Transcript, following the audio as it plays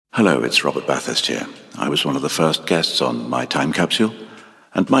Hello, it's Robert Bathurst here. I was one of the first guests on My Time Capsule,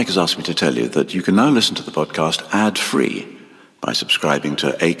 and Mike has asked me to tell you that you can now listen to the podcast ad-free by subscribing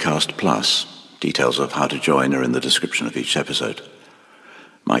to Acast Plus. Details of how to join are in the description of each episode.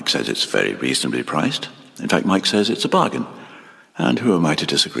 Mike says it's very reasonably priced. In fact, Mike says it's a bargain. And who am I to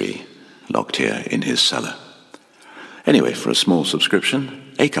disagree? Locked here in his cellar. Anyway, for a small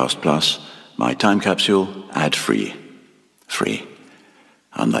subscription, Acast Plus, My Time Capsule, ad-free. Free.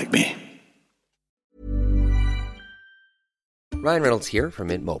 Unlike me. Ryan Reynolds here from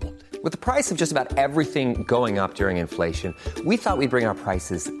Mint Mobile. With the price of just about everything going up during inflation, we thought we'd bring our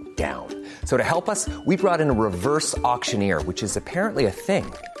prices down. So to help us, we brought in a reverse auctioneer, which is apparently a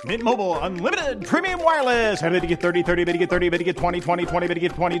thing. Mint Mobile Unlimited Premium Wireless. How to get 30, 30, bit to get 30, bit to get 20, 20, 20, bit to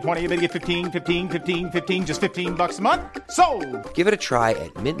get 20, 20, bit to get 15, 15, 15, 15, just $15 a month? Sold! Give it a try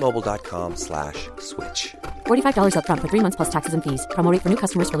at mintmobile.com/switch. $45 up front for 3 months plus taxes and fees. Promo rate for new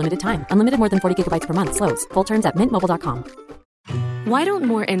customers for limited time. Unlimited more than 40 gigabytes per month. Slows full terms at mintmobile.com. Why don't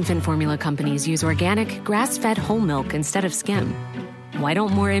more infant formula companies use organic, grass-fed whole milk instead of skim? Why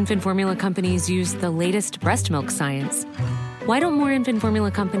don't more infant formula companies use the latest breast milk science? Why don't more infant formula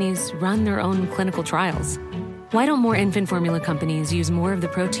companies run their own clinical trials? Why don't more infant formula companies use more of the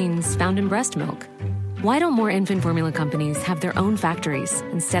proteins found in breast milk? Why don't more infant formula companies have their own factories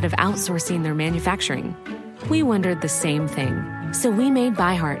instead of outsourcing their manufacturing? We wondered the same thing. So we made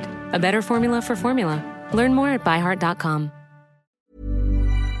ByHeart, a better formula for formula. Learn more at byheart.com.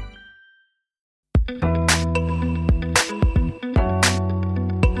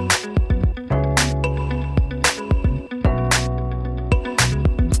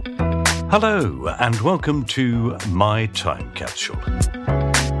 Hello, and welcome to My Time Capsule.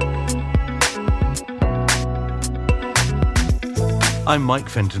 I'm Mike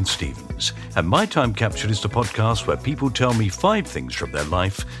Fenton Stevens, and My Time Capsule is the podcast where people tell me 5 things from their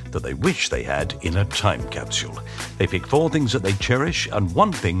life that they wish they had in a time capsule. They pick 4 things that they cherish and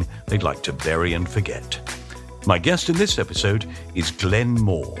 1 thing they'd like to bury and forget. My guest in this episode is Glenn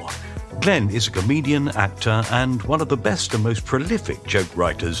Moore. Glenn is a comedian, actor, and one of the best and most prolific joke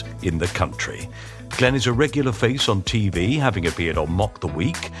writers in the country. Glenn is a regular face on TV, having appeared on Mock the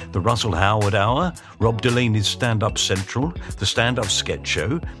Week, The Russell Howard Hour, Rob Delaney's Stand Up Central, The Stand Up Sketch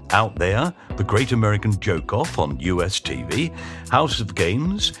Show, Out There, The Great American Joke Off on US TV, House of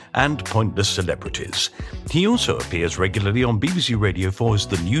Games, and Pointless Celebrities. He also appears regularly on BBC Radio 4's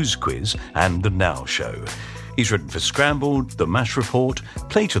The News Quiz and The Now Show. He's written for Scrambled, The MASH Report,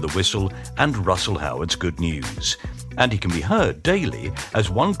 Play to the Whistle, and Russell Howard's Good News. And he can be heard daily as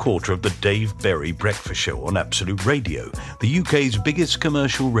 1/4 of the Dave Berry Breakfast Show on Absolute Radio, the UK's biggest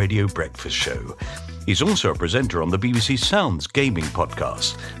commercial radio breakfast show. He's also a presenter on the BBC Sounds gaming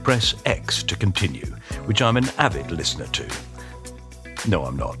podcast, Press X to Continue, which I'm an avid listener to. No,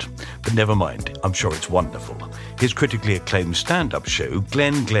 I'm not. But never mind, I'm sure it's wonderful. His critically acclaimed stand-up show,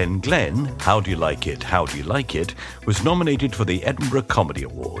 Glenn, Glenn, Glenn, How Do You Like It, How Do You Like It, was nominated for the Edinburgh Comedy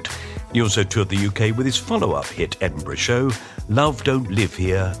Award. He also toured the UK with his follow-up hit Edinburgh show, Love Don't Live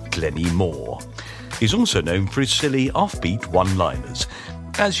Here, Glenny Moore. He's also known for his silly, offbeat one-liners,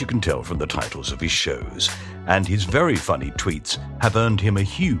 as you can tell from the titles of his shows, and his very funny tweets have earned him a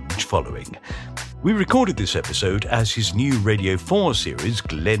huge following. We recorded this episode as his new Radio 4 series,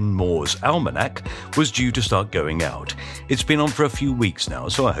 Glenn Moore's Almanac, was due to start going out. It's been on for a few weeks now,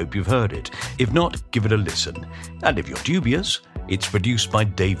 so I hope you've heard it. If not, give it a listen. And if you're dubious, it's produced by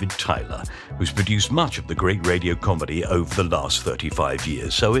David Tyler, who's produced much of the great radio comedy over the last 35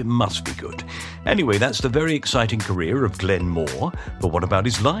 years, so it must be good. Anyway, that's the very exciting career of Glenn Moore, but what about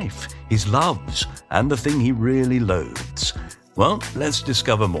his life, his loves, and the thing he really loathes? Well, let's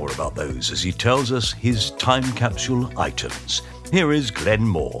discover more about those as he tells us his time capsule items. Here is Glenn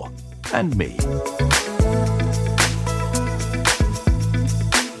Moore and me.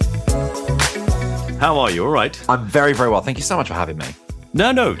 How are you? All right? I'm very, very well. Thank you so much for having me.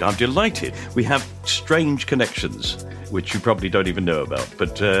 No, I'm delighted. We have strange connections, which you probably don't even know about.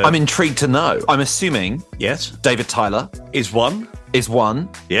 But I'm intrigued to know. I'm assuming... Yes? David Tyler... Is one.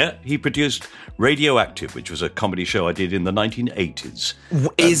 Yeah, he produced Radioactive, which was a comedy show I did in the 1980s.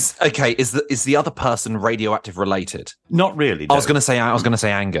 Is the other person Radioactive related? Not really. No. I was going to say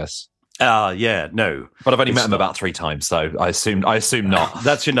Angus. Yeah, no. But I've only met him about 3 times, so I assume not.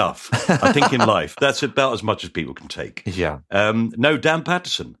 That's enough. I think in life, that's about as much as people can take. Yeah. No, Dan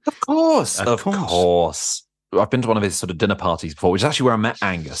Patterson. Of course. I've been to one of his sort of dinner parties before, which is actually where I met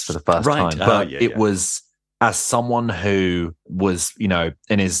Angus for the first time. But it was as someone who was, in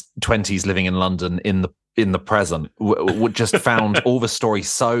his 20s living in London in the present, just found all the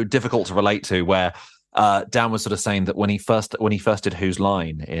stories so difficult to relate to, where Dan was sort of saying that when he first did Whose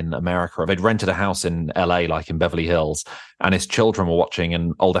Line in America, they'd rented a house in LA, like in Beverly Hills, and his children were watching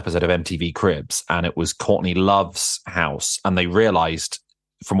an old episode of MTV Cribs, and it was Courtney Love's house, and they realized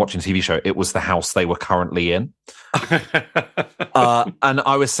from watching the TV show it was the house they were currently in. And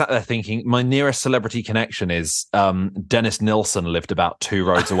I was sat there thinking, my nearest celebrity connection is Dennis Nilsson lived about 2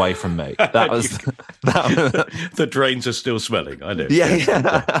 roads away from me. That was the drains are still smelling. I know.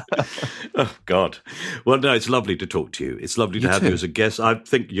 Yeah. Oh God. Well, no, it's lovely to talk to you. It's lovely to have you as a guest. I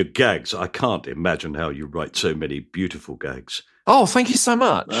think your gags. I can't imagine how you write so many beautiful gags. Oh, thank you so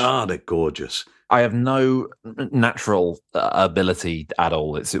much. They're gorgeous. I have no natural ability at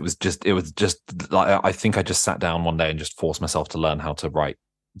all. It was just like, I think I just sat down one day and just forced myself to learn how to write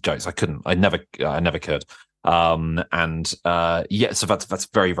jokes. I never could. So that's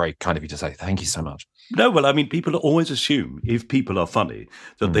very, very kind of you to say. Thank you so much. No, well, I mean, people always assume if people are funny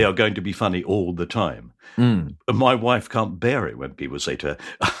that they are going to be funny all the time. And my wife can't bear it when people say to her,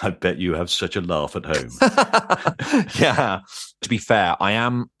 I bet you have such a laugh at home. Yeah. To be fair, I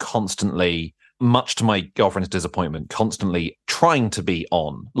am constantly, much to my girlfriend's disappointment, constantly trying to be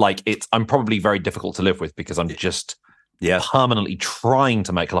on. Like, I'm probably very difficult to live with because I'm just permanently trying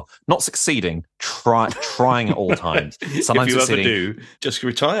to make a laugh. Not succeeding, trying at all times. Sometimes if you succeeding. ever do, just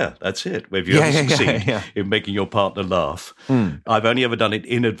retire. That's it. If you ever succeed in making your partner laugh, I've only ever done it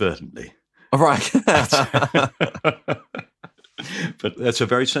inadvertently. Right. But that's a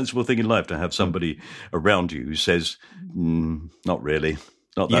very sensible thing in life, to have somebody around you who says, not really.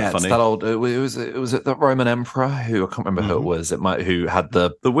 Not that funny. It's that old. It was the Roman emperor who, I can't remember who it was. Who had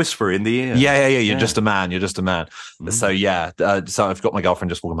the whisper in the ear. Yeah. You're just a man. You're just a man. So so I've got my girlfriend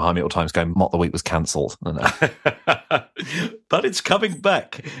just walking behind me all the time, going, "Mock the Week was cancelled." But it's coming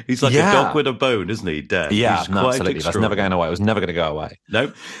back. He's like a dog with a bone, isn't he, Dad? Yeah, absolutely. That's never going away. It was never going to go away.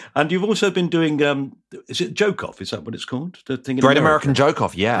 No. And you've also been doing. Is it Joke Off? Is that what it's called? The thing in Great American Joke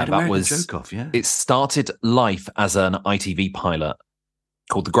Off. Yeah, Joke Off. Yeah. It started life as an ITV pilot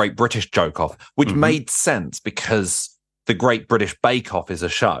called The Great British Joke Off, which made sense because The Great British Bake Off is a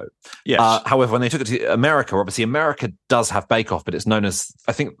show. Yes. However, when they took it to America, obviously America does have Bake Off, but it's known as,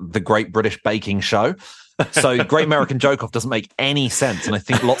 I think, The Great British Baking Show. So Great American Joke Off doesn't make any sense. And I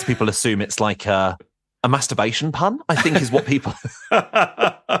think lots of people assume it's like a masturbation pun, I think is what people...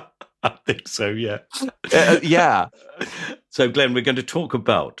 I think so, yeah. Yeah. So, Glenn, we're going to talk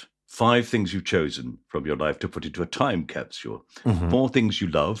about 5 things you've chosen from your life to put into a time capsule. 4 things you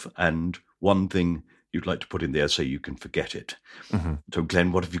love and 1 thing you'd like to put in there so you can forget it. So,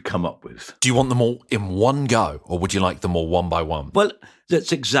 Glenn, what have you come up with? Do you want them all in one go, or would you like them all one by one? Well,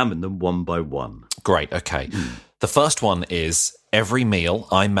 let's examine them one by one. Great, okay. The first one is every meal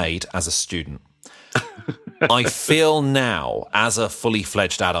I made as a student. I feel now, as a fully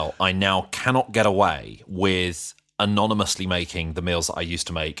fledged adult, I now cannot get away with anonymously making the meals that I used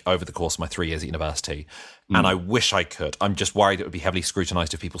to make over the course of my 3 years at university. And I wish I could. I'm just worried it would be heavily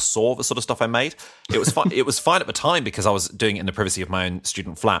scrutinized if people saw the sort of stuff I made. It was fine. It was fine at the time because I was doing it in the privacy of my own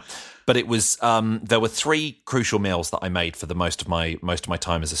student flat. But it was there were 3 crucial meals that I made for the most of my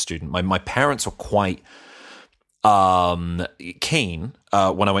time as a student. My parents were quite keen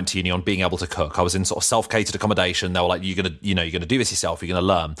when I went to uni on being able to cook. I was in sort of self-catered accommodation. They were like, you're gonna do this yourself, you're gonna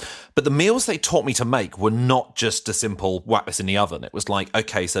learn. But the meals they taught me to make were not just a simple whack this in the oven. It was like,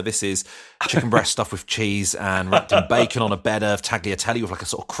 okay, so this is chicken breast stuffed with cheese and wrapped in bacon on a bed of tagliatelle with like a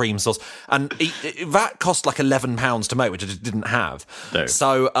sort of cream sauce. And that cost like £11 to make, which I just didn't have. No.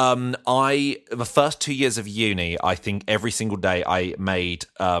 So the first 2 years of uni, I think every single day I made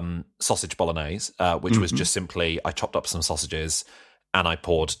sausage bolognese, which was just simply, I chopped up some sausages and I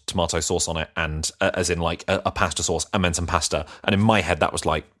poured tomato sauce on it, and as in like a pasta sauce, and then some pasta. And in my head, that was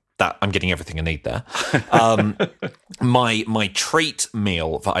like, that I'm getting everything I need there. My treat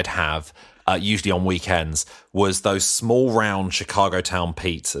meal that I'd have usually on weekends was those small round Chicago town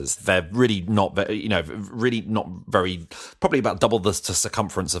pizzas. They're really not very, probably about double the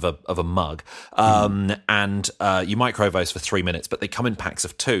circumference of a mug. And you microwave those for 3 minutes, but they come in packs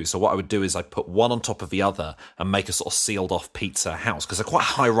of 2. So what I would do is I'd put one on top of the other and make a sort of sealed off pizza house, because they're quite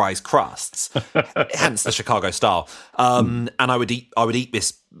high rise crusts, hence the Chicago style. And I would eat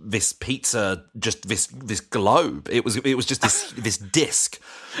this pizza, just this globe. It was just this disc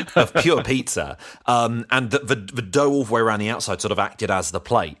of pure pizza, and the dough all the way around the outside sort of acted as the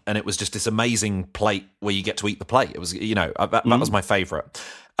plate, and it was just this amazing plate where you get to eat the plate. It was, that was my favourite.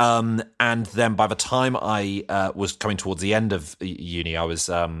 And then by the time I was coming towards the end of uni, I was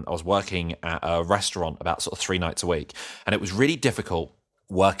working at a restaurant about sort of 3 nights a week, and it was really difficult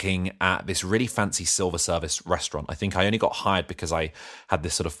working at this really fancy silver service restaurant. I think I only got hired because I had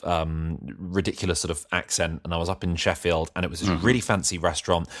this sort of ridiculous sort of accent, and I was up in Sheffield, and it was this really fancy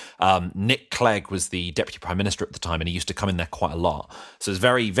restaurant. Nick Clegg was the Deputy Prime Minister at the time, and he used to come in there quite a lot. So it was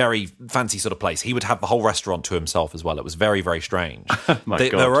very, very fancy sort of place. He would have the whole restaurant to himself as well. It was very, very strange.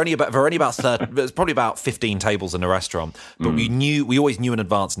 There were only about 30, there's probably about 15 tables in the restaurant, but we always knew in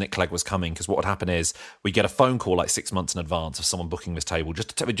advance Nick Clegg was coming, because what would happen is we'd get a phone call like 6 months in advance of someone booking this table,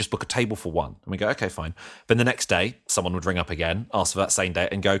 just book a table for one, and we go, okay, fine. Then the next day, someone would ring up again, ask for that same date,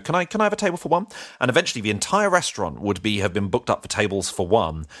 and go, can I have a table for one? And eventually, the entire restaurant would have been booked up for tables for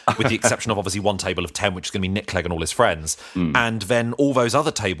one, with the exception of obviously one table of 10, which is going to be Nick Clegg and all his friends. And then all those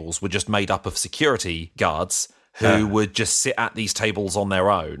other tables were just made up of security guards who would just sit at these tables on their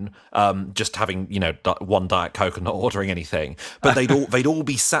own, just having, one Diet Coke and not ordering anything. But they'd all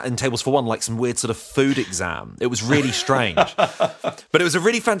be sat in tables for one, like some weird sort of food exam. It was really strange. But it was a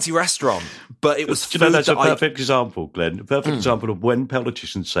really fancy restaurant. But it was food that's a perfect example, Glenn. A perfect example of when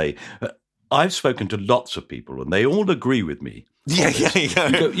politicians say, I've spoken to lots of people and they all agree with me. Yeah.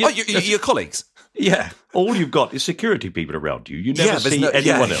 Your colleagues? Yeah, all you've got is security people around you. You never see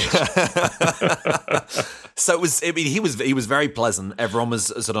anyone else. So it was. I mean, he was very pleasant. Everyone was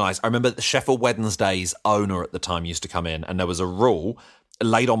sort of nice. I remember the Sheffield Wednesday's owner at the time used to come in, and there was a rule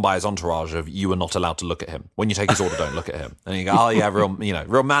laid on by his entourage of you were not allowed to look at him when you take his order. Don't look at him. And you go, oh yeah,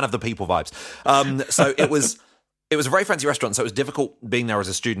 real man of the people vibes. So it was. It was a very fancy restaurant, so it was difficult being there as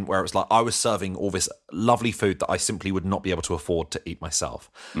a student, where it was like I was serving all this lovely food that I simply would not be able to afford to eat myself.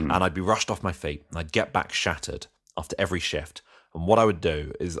 And I'd be rushed off my feet, and I'd get back shattered after every shift. And what I would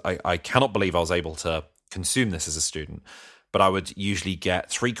do is, I cannot believe I was able to consume this as a student, but I would usually get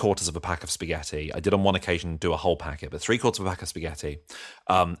 3/4 of a pack of spaghetti. I did on one occasion do a whole packet, but 3/4 of a pack of spaghetti,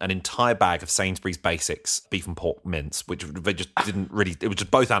 an entire bag of Sainsbury's Basics beef and pork mince, which they just didn't really, it was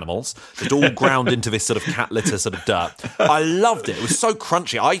just both animals. It's all ground into this sort of cat litter sort of dirt. I loved it. It was so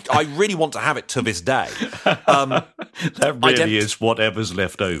crunchy. I really want to have it to this day. That really is whatever's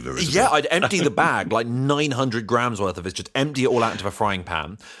left over, isn't it? I'd empty the bag, like 900 grams worth of it, just empty it all out into a frying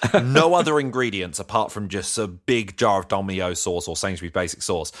pan. No other ingredients apart from just a big jar of Dolmio sauce or Sainsbury's Basic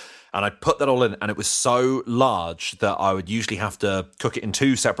sauce. And I'd put that all in, and it was so large that I would usually have to cook it in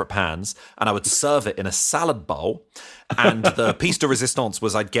 2 separate pans, and I would serve it in a salad bowl. And the piece de resistance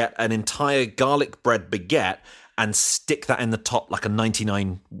was I'd get an entire garlic bread baguette and stick that in the top like a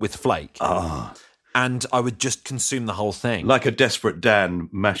 99 with flake. And I would just consume the whole thing. Like a Desperate Dan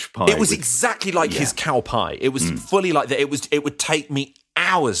mashed pie. It was exactly like his cow pie. It was fully like that. It would take me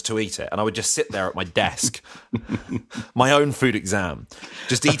hours to eat it, and I would just sit there at my desk, my own food exam,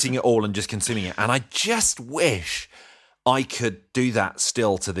 just eating it all and just consuming it. And I just wish I could do that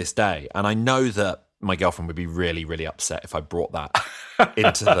still to this day. And I know that my girlfriend would be really, really upset if I brought that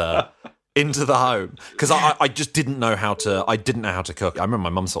into the home, because I just didn't know how to cook. I remember my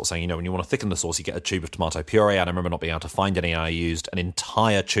mum sort of saying, when you want to thicken the sauce, you get a tube of tomato puree, and I remember not being able to find any, and I used an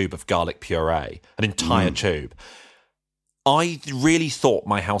entire tube of garlic puree, an entire tube. I really thought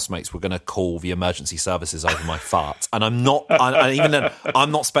my housemates were going to call the emergency services over my farts, and I'm not. Even then,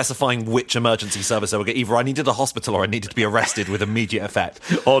 I'm not specifying which emergency service they would get. Either I needed a hospital or I needed to be arrested with immediate effect,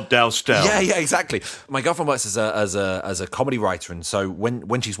 or doused down. Yeah, exactly. My girlfriend works as a comedy writer, and so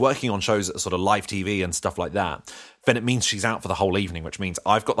when she's working on shows at sort of live TV and stuff like that, then it means she's out for the whole evening, which means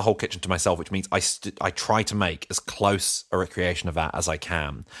I've got the whole kitchen to myself, which means I try to make as close a recreation of that as I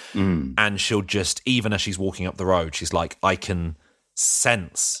can. And she'll just, even as she's walking up the road, she's like, I can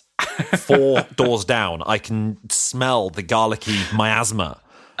sense 4 doors down, I can smell the garlicky miasma.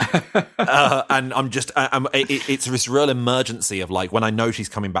 And I'm just, it's this real emergency of like, when I know she's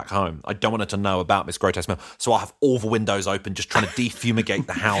coming back home, I don't want her to know about this grotesque smell. So I have all the windows open, just trying to defumigate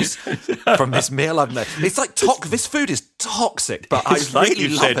the house from this meal I've made. It's like, this food is toxic, but it's I like really you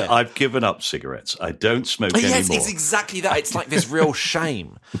love said, it. I've given up cigarettes. I don't smoke anymore. Yes, it's exactly that. It's like this real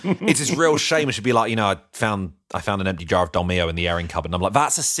shame. It's this real shame. It should be like, I found an empty jar of Dolmio in the airing cupboard, and I'm like,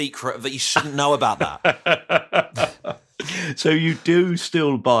 that's a secret that you shouldn't know about that. So you do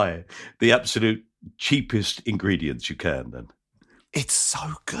still buy the absolute cheapest ingredients you can, then? It's so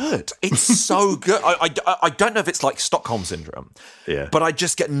good. It's so good. I don't know if it's like Stockholm Syndrome, but I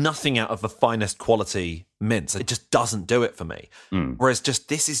just get nothing out of the finest quality mince. It just doesn't do it for me. Whereas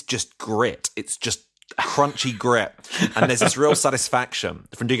this is just grit. It's just crunchy grit, and there's this real satisfaction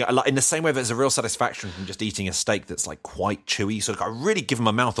from doing it. Like, in the same way there's a real satisfaction from just eating a steak that's like quite chewy. So I really give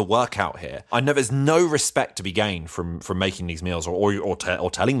my mouth a workout here. I know there's no respect to be gained from making these meals or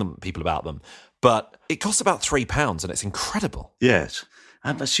telling people about them, but it costs about £3 and it's incredible. Yes.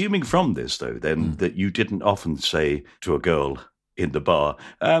 I'm assuming from this, though, then, that you didn't often say to a girl in the bar.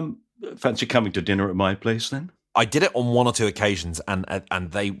 Fancy coming to dinner at my place then? I did it on one or two occasions, and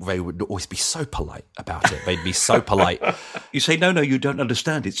they would always be so polite about it. They'd be so polite. You say, no, you don't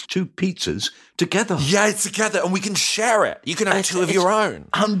understand. It's 2 pizzas together. Yeah, it's together, and we can share it. You can have 2 of your own.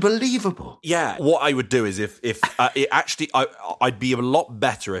 Unbelievable. Yeah. What I would do is if it actually, I'd be a lot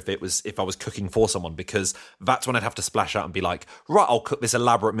better if I was cooking for someone, because that's when I'd have to splash out and be like, right, I'll cook this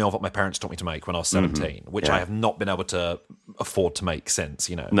elaborate meal that my parents taught me to make when I was 17, which I have not been able to afford to make since,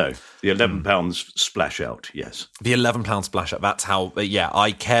 No, the £11 splash out, yes. The £11 splash out, that's how,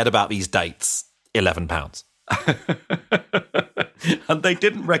 I cared about these dates, £11. And they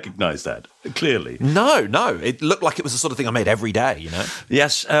didn't recognise that, clearly. No. It looked like it was the sort of thing I made every day,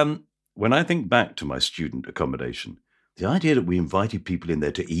 Yes, when I think back to my student accommodation, the idea that we invited people in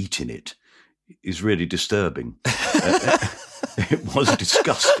there to eat in it is really disturbing. It was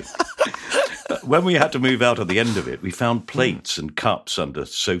disgusting. When we had to move out at the end of it, we found plates and cups under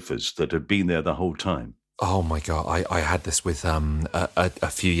sofas that had been there the whole time. Oh my God! I had this with a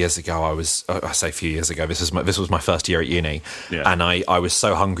few years ago. I say a few years ago. This was my first year at uni, and I was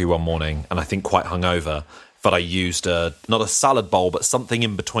so hungry one morning, and I think quite hungover, that I used not a salad bowl, but something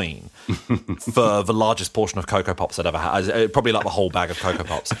in between for the largest portion of Cocoa Pops I'd ever had. Probably like the whole bag of Cocoa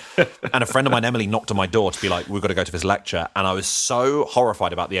Pops. And a friend of mine, Emily, knocked on my door to be like, we've got to go to this lecture. And I was so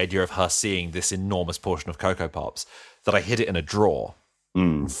horrified about the idea of her seeing this enormous portion of Cocoa Pops that I hid it in a drawer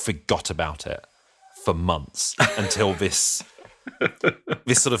and forgot about it for months until this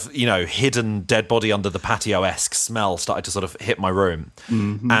sort of, hidden dead body under the patio-esque smell started to sort of hit my room.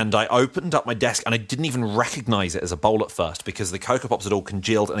 Mm-hmm. And I opened up my desk and I didn't even recognise it as a bowl at first, because the Cocoa Pops had all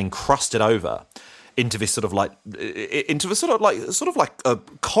congealed and encrusted over into this sort of like a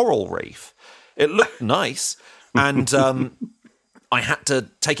coral reef. It looked nice. And I had to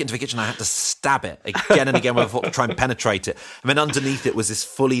take it into the kitchen. I had to stab it again and again with a fork to try and penetrate it. And then underneath it was this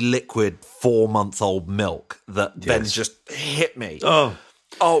fully liquid 4-month-old milk that then just hit me. Oh,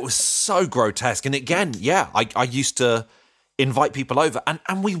 it was so grotesque. And again, I used to invite people over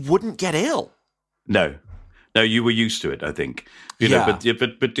and we wouldn't get ill. No, you were used to it, I think.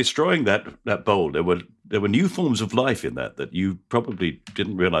 But destroying that bowl, there were new forms of life in that you probably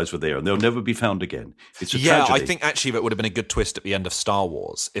didn't realise were there, and they'll never be found again. It's a tragedy. I think actually that would have been a good twist at the end of Star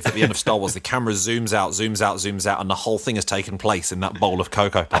Wars. If at the end of Star Wars the camera zooms out, and the whole thing has taken place in that bowl of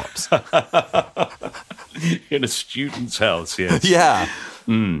Cocoa Pops. In a student's house, yes. Yeah.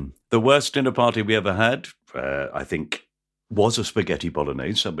 The worst dinner party we ever had, I think, was a spaghetti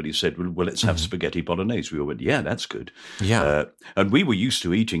bolognese. Somebody said, well, let's have spaghetti bolognese. We all went, yeah, that's good. Yeah. And we were used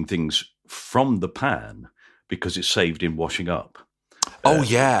to eating things from the pan because it's saved in washing up. Oh,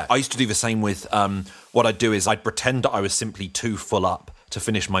 yeah. I used to do the same with, what I'd do is I'd pretend that I was simply too full up to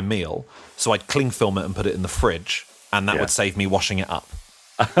finish my meal. So I'd cling film it and put it in the fridge, and that would save me washing it up.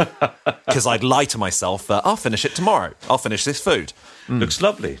 Because I'd lie to myself that I'll finish it tomorrow. I'll finish this food. Looks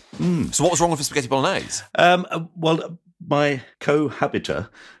lovely. So what was wrong with the spaghetti bolognese? Well, my cohabiter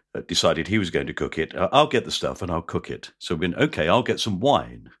decided he was going to cook it. I'll get the stuff and I'll cook it. So we went, okay, I'll get some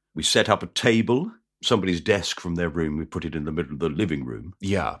wine. We set up a table, somebody's desk from their room. We put it in the middle of the living room.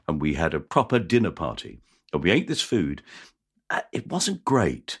 Yeah. And we had a proper dinner party. And we ate this food. It wasn't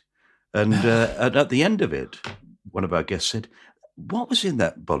great. And at the end of it, one of our guests said, what was in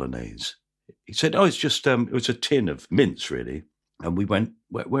that bolognese? He said, it's just, it was a tin of mince, really. And we went,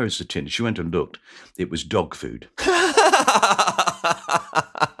 where is the tin? She went and looked. It was dog food.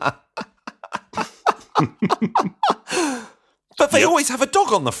 But they always have a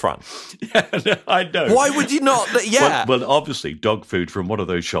dog on the front. Yeah, I know. Why would you not? Yeah. Well, obviously, dog food from one of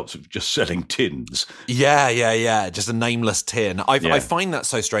those shops of just selling tins. Yeah. Just a nameless tin. I find that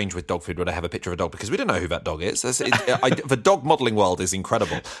so strange with dog food when I have a picture of a dog, because we don't know who that dog is. The dog modelling world is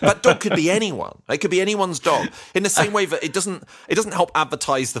incredible. That dog could be anyone. It could be anyone's dog. In the same way that it doesn't help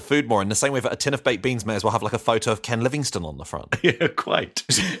advertise the food more. In the same way that a tin of baked beans may as well have like a photo of Ken Livingstone on the front. Yeah, quite.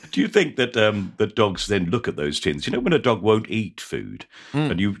 Do you think that the dogs then look at those tins? You know, when a dog won't eat food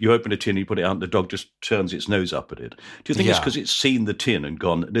and you open a tin, you put it out, and the dog just turns its nose up at it. Do you think it's because it's seen the tin and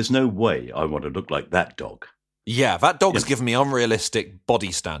gone, there's no way I want to look like that dog? Yeah, that dog has given me unrealistic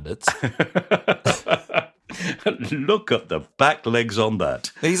body standards. Look at the back legs on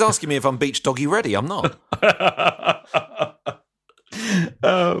that. He's asking me if I'm beach doggy ready. I'm not.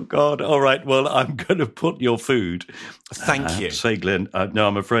 Oh, God. All right. Well, I'm going to put your food. Thank you. Say, Glenn, no,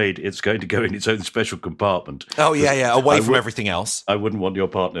 I'm afraid it's going to go in its own special compartment. Oh, yeah. Away from everything else. I wouldn't want your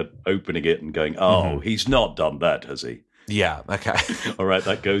partner opening it and going, he's not done that, has he? Yeah. Okay. All right.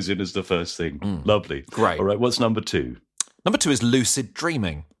 That goes in as the first thing. Lovely. Great. All right. What's number 2? Number 2 is lucid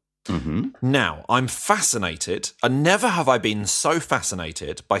dreaming. Mm-hmm. Now, I'm fascinated, and never have I been so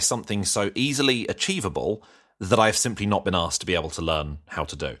fascinated by something so easily achievable that I've simply not been asked to be able to learn how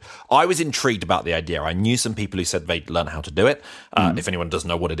to do. I was intrigued about the idea. I knew some people who said they'd learn how to do it. If anyone doesn't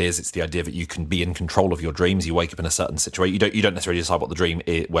know what it is, it's the idea that you can be in control of your dreams. You wake up in a certain situation. You don't necessarily decide what the dream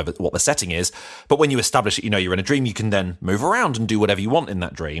is, what the setting is, but when you establish that you know you're in a dream, you can then move around and do whatever you want in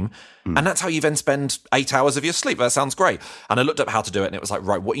that dream. And that's how you then spend 8 hours of your sleep. That sounds great. And I looked up how to do it, and it was like,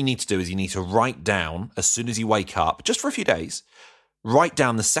 right, what you need to do is you need to write down as soon as you wake up, just for a few days, write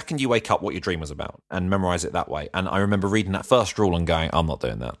down the second you wake up what your dream was about and memorize it that way. And I remember reading that first rule and going, I'm not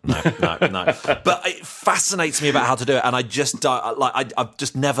doing that. No. But it fascinates me about how to do it. And I just,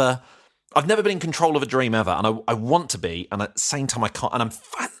 I've never been in control of a dream ever. And I want to be. And at the same time, I can't. And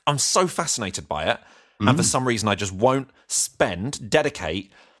I'm so fascinated by it. And for some reason, I just won't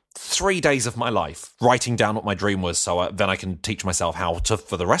dedicate 3 days of my life writing down what my dream was. So then I can teach myself how to,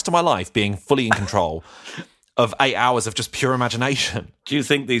 for the rest of my life, being fully in control of 8 hours of just pure imagination. Do you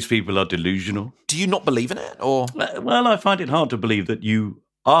think these people are delusional? Do you not believe in it? Or Well, I find it hard to believe that you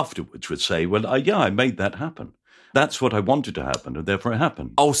afterwards would say, well, I made that happen. That's what I wanted to happen, and therefore it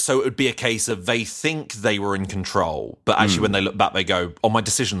happened. Oh, so it would be a case of they think they were in control, but actually when they look back, they go, oh, my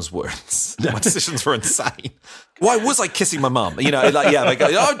decisions were insane. Why was I kissing my mum? You know, like, yeah, they go,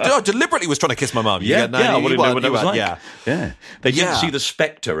 I deliberately was trying to kiss my mum. I want to know what that was like. Yeah. They didn't see the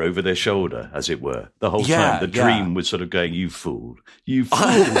spectre over their shoulder, as it were, the whole time. The dream was sort of going, you fool. You fool.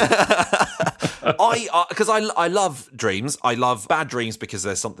 Because I love dreams. I love bad dreams because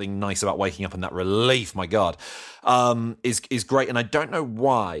there's something nice about waking up and that relief, my God, is great. And I don't know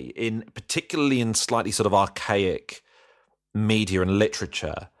why, particularly in slightly sort of archaic media and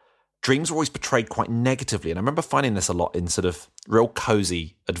literature, dreams are always portrayed quite negatively. And I remember finding this a lot in sort of real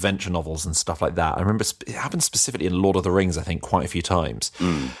cozy adventure novels and stuff like that. I remember it happened specifically in Lord of the Rings, I think, quite a few times.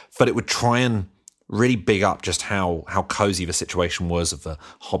 But it would try and really big up just how cozy the situation was of the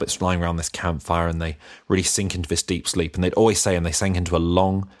hobbits lying around this campfire, and they really sink into this deep sleep. And they'd always say, and they sank into a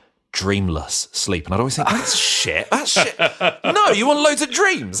long, dreamless sleep. And I'd always think, that's shit. No, you want loads of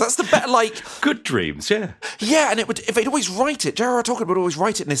dreams. That's the better, like... Good dreams, yeah. Yeah, and they'd always write it. J.R.R. Tolkien would always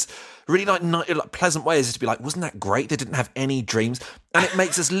write it in this really like pleasant way, as if to be like, wasn't that great? They didn't have any dreams. And it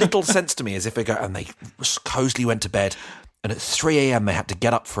makes as little sense to me as if they go, and they cozily went to bed, and at 3 a.m. they had to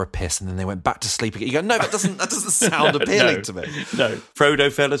get up for a piss, and then they went back to sleep again. You go, no, that doesn't sound appealing to me. No,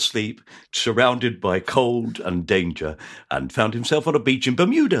 Frodo fell asleep, surrounded by cold and danger, and found himself on a beach in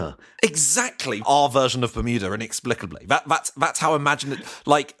Bermuda. Exactly, our version of Bermuda, inexplicably. That's how imaginative.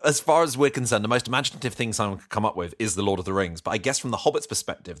 Like, as far as we're concerned, the most imaginative thing someone could come up with is the Lord of the Rings. But I guess from the Hobbit's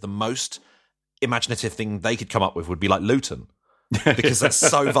perspective, the most imaginative thing they could come up with would be like Luton, because that's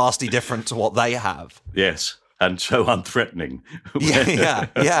so vastly different to what they have. Yes. And so unthreatening.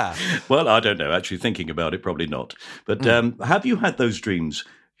 Yeah. Well, I don't know. Actually, thinking about it, probably not. But have you had those dreams,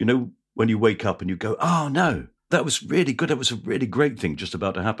 you know, when you wake up and you go, oh, no, that was really good. That was a really great thing just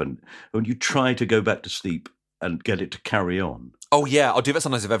about to happen. And you try to go back to sleep and get it to carry on. Oh, yeah. I'll do that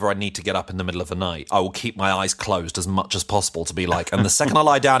sometimes if ever I need to get up in the middle of the night. I will keep my eyes closed as much as possible to be like, and the second I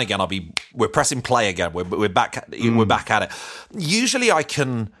lie down again, we're pressing play again. We're back at it. Usually I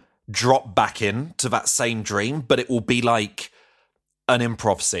can drop back in to that same dream, but it will be like an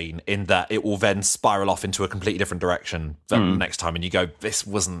improv scene in that it will then spiral off into a completely different direction the next time, and you go, this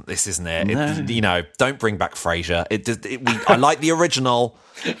isn't it. No. You know, don't bring back Frasier. I like the original.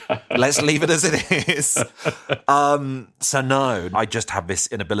 Let's leave it as it is. So no, I just have this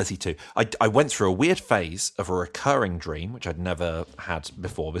inability to. I went through a weird phase of a recurring dream, which I'd never had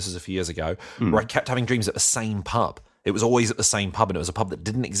before. This is a few years ago, where I kept having dreams at the same pub. It was always at the same pub, and it was a pub that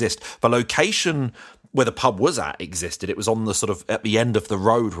didn't exist. The location where the pub was at existed. It was on the sort of at the end of the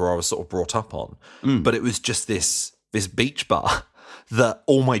road where I was sort of brought up on. But it was just this beach bar that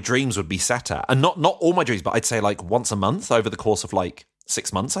all my dreams would be set at. And not all my dreams, but I'd say like once a month over the course of like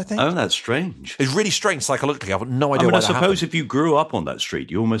 6 months, I think. Oh, that's strange. It's really strange psychologically. I've got no idea why that happened. I suppose if you grew up on that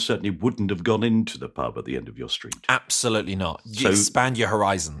street, you almost certainly wouldn't have gone into the pub at the end of your street. Absolutely not. You expand your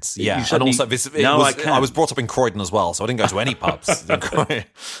horizons. Yeah. And also, I was brought up in Croydon as well, so I didn't go to any pubs.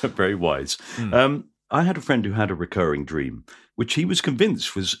 Very wise. I had a friend who had a recurring dream, which he was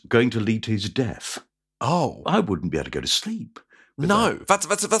convinced was going to lead to his death. Oh. I wouldn't be able to go to sleep. No, that's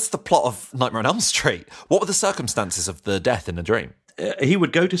the plot of Nightmare on Elm Street. What were the circumstances of the death in the dream? He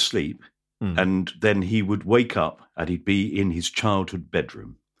would go to sleep, and then he would wake up, and he'd be in his childhood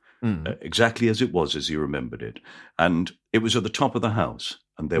bedroom, exactly as it was, as he remembered it. And it was at the top of the house,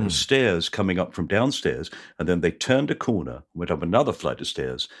 and there were stairs coming up from downstairs, and then they turned a corner, went up another flight of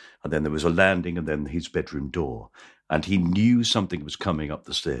stairs, and then there was a landing, and then his bedroom door. and he knew something was coming up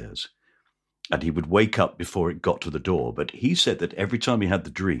the stairs. And he would wake up before it got to the door. But he said that every time he had the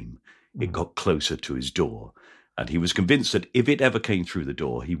dream, it got closer to his door. And he was convinced that if it ever came through the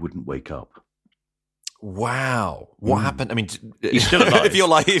door, he wouldn't wake up. Wow. What happened? I mean, he's still alive. if you're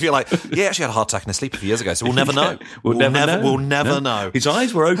like, he actually had a heart attack in his sleep a few years ago, so we'll never know. We'll never know. His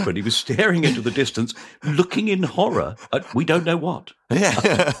eyes were open. He was staring into the distance, looking in horror at we don't know what.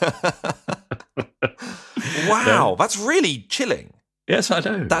 Yeah. Wow. That's really chilling. Yes, I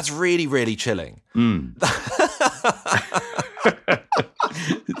know. That's really, really chilling.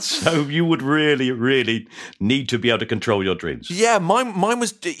 So you would really, really need to be able to control your dreams. Yeah, mine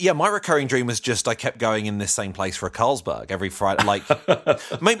was. Yeah, my recurring dream was just I kept going in this same place for a Carlsberg every Friday. Like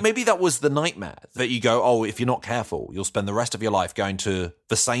maybe that was the nightmare that you go. Oh, if you're not careful, you'll spend the rest of your life going to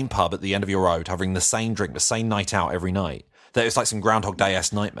the same pub at the end of your road, having the same drink, the same night out every night. That it's like some Groundhog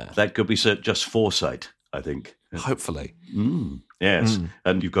Day-esque nightmare. That could be just foresight, I think. Hopefully. Yes.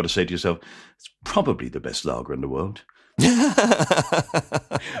 And you've got to say to yourself, it's probably the best lager in the world.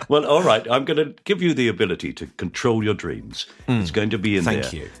 Well, all right. I'm going to give you the ability to control your dreams. It's going to be in there.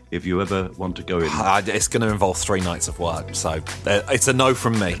 Thank you. If you ever want to go in. It's going to involve 3 nights of work, so it's a no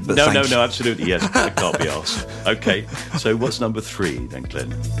from me. No, absolutely, yes. I can't be asked. Okay, so what's number 3 then,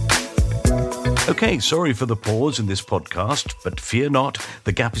 Glenn? Okay, sorry for the pause in this podcast, but fear not,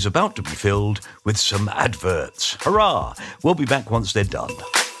 the gap is about to be filled with some adverts. Hurrah! We'll be back once they're done.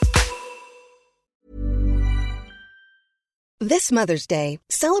 This Mother's Day,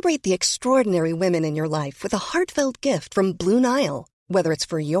 celebrate the extraordinary women in your life with a heartfelt gift from Blue Nile. Whether it's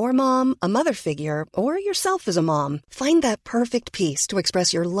for your mom, a mother figure, or yourself as a mom, find that perfect piece to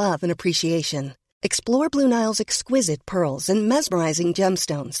express your love and appreciation. Explore Blue Nile's exquisite pearls and mesmerizing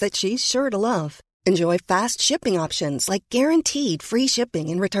gemstones that she's sure to love. Enjoy fast shipping options like guaranteed free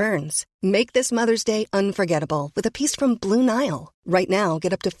shipping and returns. Make this Mother's Day unforgettable with a piece from Blue Nile. Right now,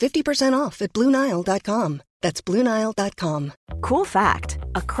 get up to 50% off at BlueNile.com. That's BlueNile.com. Cool fact,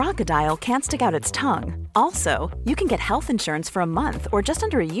 a crocodile can't stick out its tongue. Also, you can get health insurance for a month or just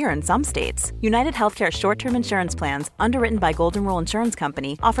under a year in some states. United Healthcare short-term insurance plans, underwritten by Golden Rule Insurance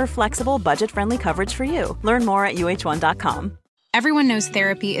Company, offer flexible, budget-friendly coverage for you. Learn more at UH1.com. Everyone knows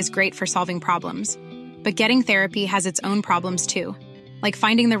therapy is great for solving problems. But getting therapy has its own problems too. Like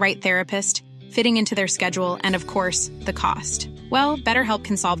finding the right therapist, fitting into their schedule, and of course, the cost. Well, BetterHelp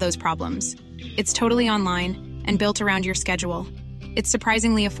can solve those problems. It's totally online and built around your schedule. It's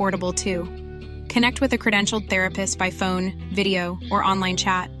surprisingly affordable, too. Connect with a credentialed therapist by phone, video, or online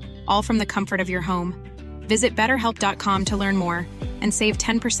chat, all from the comfort of your home. Visit BetterHelp.com to learn more and save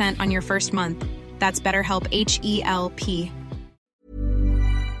 10% on your first month. That's BetterHelp, H-E-L-P.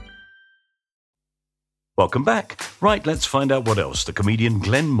 Welcome back. Right, let's find out what else the comedian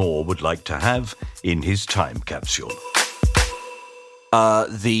Glenn Moore would like to have in his time capsule.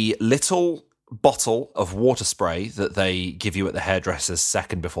 The little bottle of water spray that they give you at the hairdresser's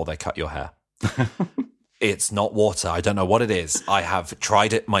second before they cut your hair. It's not water. I don't know what it is. I have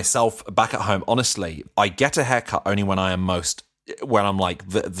tried it myself back at home. Honestly, I get a haircut only when I'm like,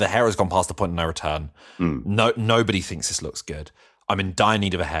 the hair has gone past the point of no return. Nobody thinks this looks good. I'm in dire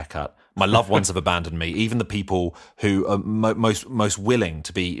need of a haircut. My loved ones have abandoned me. Even the people who are most willing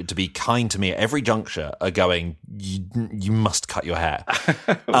to be kind to me at every juncture are going, you must cut your hair.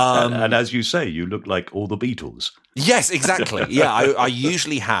 And as you say, you look like all the Beatles. Yes, exactly. Yeah, I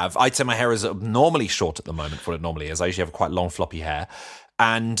usually have. I'd say my hair is abnormally short at the moment for what it normally is. I usually have quite long floppy hair.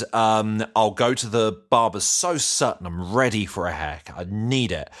 And I'll go to the barber so certain I'm ready for a haircut. I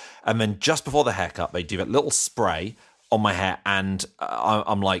need it. And then just before the haircut, they do a little spray on my hair, and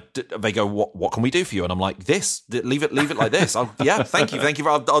I'm like, they go, what can we do for you? And I'm like, this, leave it like this. Thank you.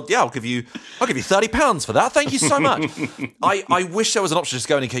 I'll give you £30 for that. Thank you so much. I wish there was an option to just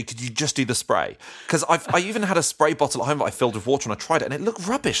go in and could you just do the spray? Because I even had a spray bottle at home that I filled with water and I tried it and it looked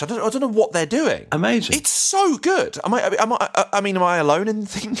rubbish. I don't know what they're doing. Amazing. It's so good. Am I alone in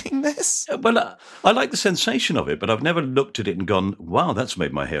thinking this? Well, I like the sensation of it, but I've never looked at it and gone, wow, that's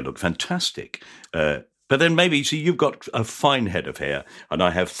made my hair look fantastic. But then maybe, see, you've got a fine head of hair, and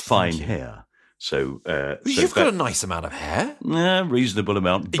I have fine hair. So you've got a nice amount of hair. Reasonable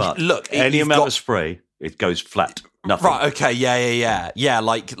amount, but look, any amount of spray, it goes flat. Nothing. Right? Okay. Yeah.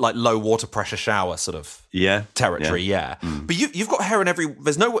 Like low water pressure shower sort of territory. Yeah. But you've got hair in every.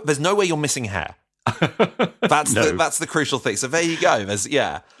 There's no way you're missing hair. That's the crucial thing. So there you go.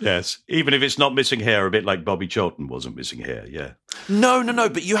 Yes. Even if it's not missing hair, a bit like Bobby Charlton wasn't missing hair. Yeah. No.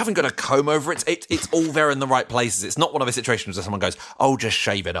 But you haven't got a comb over it. It's all there in the right places. It's not one of those situations where someone goes, "Oh, just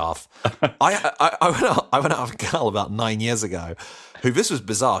shave it off." I went out with a girl about 9 years ago, this was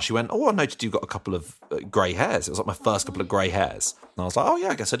bizarre. She went, "Oh, I noticed you've got a couple of grey hairs." It was like my first couple of grey hairs. And I was like, "Oh, yeah,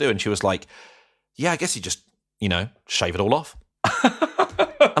 I guess I do." And she was like, "Yeah, I guess you just, shave it all off."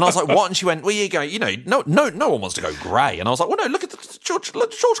 And I was like, "What?" And she went, "Well, you go, no one wants to go grey." And I was like, "Well, no, look at George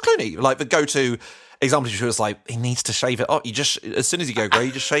Clooney, like the go-to example." She was like, "He needs to shave it off. You just, as soon as you go grey,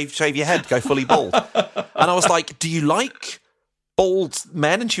 you just shave your head, go fully bald." And I was like, "Do you like bald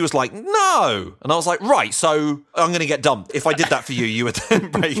men?" And she was like, "No." And I was like, "Right, so I'm going to get dumped. If I did that for you, you would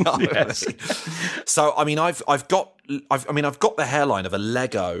then break up." Yes. So I mean, I've got the hairline of a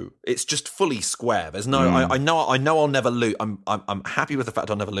Lego. It's just fully square. There's no. I know I'll never lose. I'm happy with the fact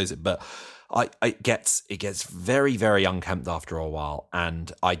I'll never lose it, but it gets very, very unkempt after a while,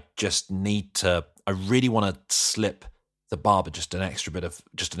 and I just need to. I really want to slip the barber just an extra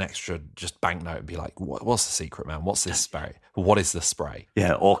banknote and be like, "What's the secret, man? What's this spray? What is the spray?"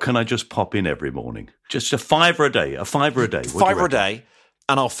 Yeah, or can I just pop in every morning? Just a $5 a day. $5 a day,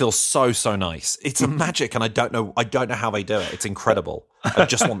 and I'll feel so nice. It's a magic, and I don't know how they do it. It's incredible. I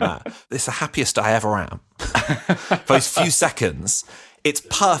just want that. It's the happiest I ever am. Those few seconds, it's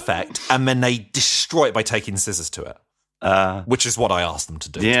perfect, and then they destroy it by taking scissors to it, which is what I asked them to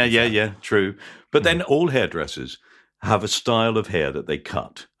do. Yeah, true. But then all hairdressers have a style of hair that they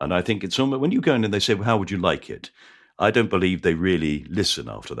cut. And I think it's almost, when you go in and they say, "Well, how would you like it?" I don't believe they really listen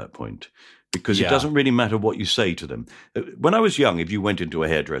after that point, because it doesn't really matter what you say to them. When I was young, if you went into a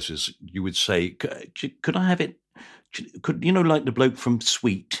hairdresser's, you would say, "Could I have it? Like the bloke from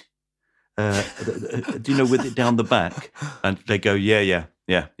Sweet, with it down the back?" And they go, yeah.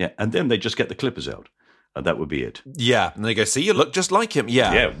 And then they just get the clippers out. And that would be it. Yeah. And they go, "See, you look just like him."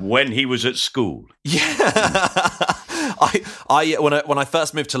 Yeah. Yeah, when he was at school. Yeah. When I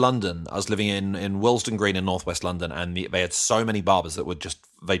first moved to London, I was living in Willesden Green in northwest London, and they had so many barbers that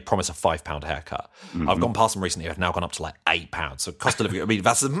they'd promise a £5 haircut. Mm-hmm. I've gone past them recently. I've now gone up to like £8. So cost of living, I mean,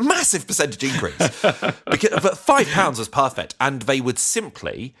 that's a massive percentage increase. But £5 was perfect. And they would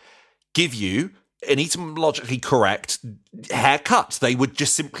simply give you an etymologically correct haircut. They would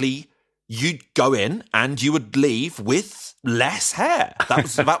just simply, you'd go in and you would leave with less hair.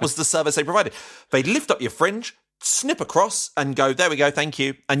 That was the service they provided. They'd lift up your fringe, snip across, and go, "There we go, thank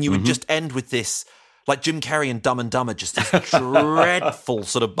you." And you would just end with this, like Jim Carrey in Dumb and Dumber, just this dreadful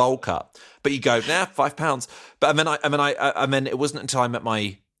sort of bowl cut. But you go, "Nah, £5." But and then it wasn't until I met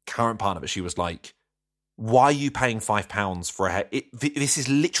my current partner that she was like, "Why are you paying £5 for a hair? This is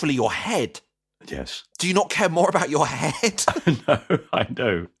literally your head." Yes. Do you not care more about your head? No, I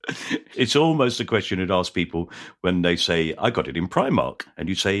know. It's almost a question you'd ask people when they say, "I got it in Primark." And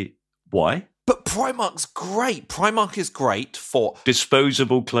you say, "Why?" But Primark's great. Primark is great for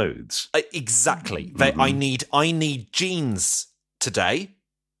disposable clothes. Exactly. Mm-hmm. I need jeans today.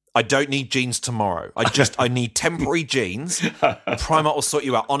 I don't need jeans tomorrow. I need temporary jeans. Primark will sort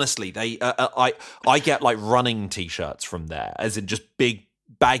you out. Honestly, I get like running t-shirts from there, as in just big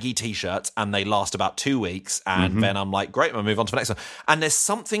baggy t-shirts, and they last about 2 weeks, and then I'm like, great, we'll move on to the next one. And there's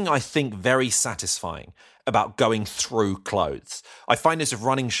something I think very satisfying about going through clothes. I find this with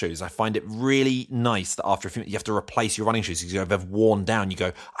running shoes. I find it really nice that after a few minutes you have to replace your running shoes because they've worn down. You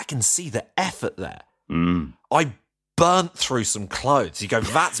go, I can see the effort there. I burnt through some clothes. You go,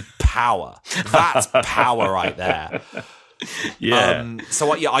 that's power. That's power right there. Yeah.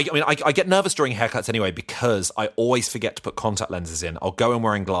 I get nervous during haircuts anyway because I always forget to put contact lenses in. I'll go in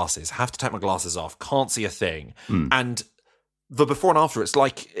wearing glasses, have to take my glasses off, can't see a thing, and the before and after, it's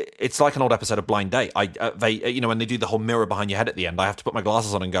like an old episode of Blind Date. They when they do the whole mirror behind your head at the end, I have to put my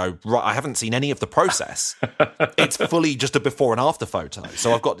glasses on and go, right, I haven't seen any of the process. It's fully just a before and after photo.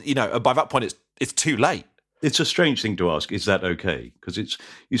 So I've got, by that point, it's too late. It's a strange thing to ask, is that okay? Because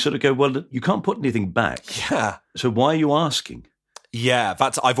you sort of go, well, you can't put anything back. Yeah. So why are you asking? Yeah,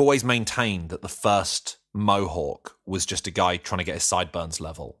 I've always maintained that the first mohawk was just a guy trying to get his sideburns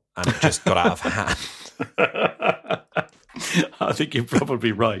level, and it just got out of hand. I think you're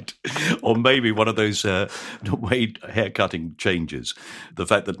probably right. Or maybe one of those way haircutting changes. The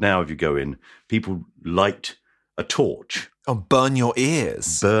fact that now if you go in, people light a torch. Oh, burn your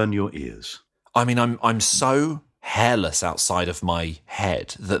ears. Burn your ears. I mean, I'm so hairless outside of my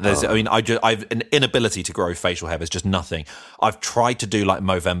head that there's. I mean, I've an inability to grow facial hair. There's just nothing. I've tried to do like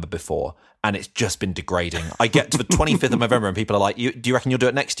Movember before, and it's just been degrading. I get to the 25th of November, and people are like, "Do you reckon you'll do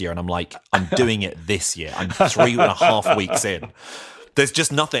it next year?" And I'm like, "I'm doing it this year. I'm 3.5 weeks in." There's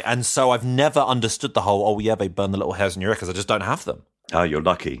just nothing, and so I've never understood the whole. Oh yeah, they burn the little hairs in your ear because I just don't have them. Oh, you're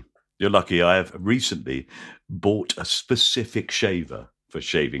lucky. You're lucky. I have recently bought a specific shaver for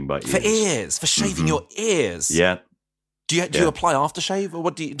shaving my ears. For shaving your ears. Yeah. Do you apply aftershave, or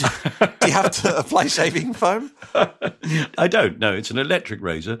what do you have to apply shaving foam? I don't. No, it's an electric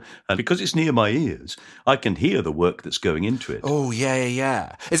razor, and because it's near my ears, I can hear the work that's going into it. Oh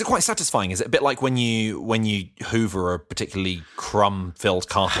yeah. Is it quite satisfying? Is it a bit like when you hoover a particularly crumb-filled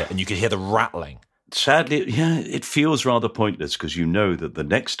carpet and you can hear the rattling? Sadly, it feels rather pointless because you know that the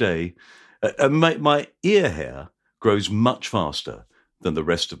next day, my ear hair grows much faster than the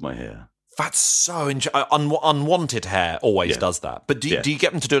rest of my hair. That's so unwanted hair always does that. But do you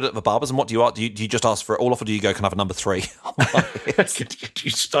get them to do it at the barbers? And what do you ask? Do you just ask for it all off, or do you go, can I have a number 3?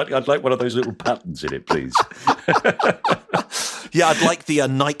 I'd like one of those little patterns in it, please. Yeah, I'd like the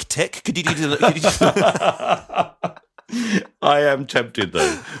Nike tick. Could you do that? I am tempted,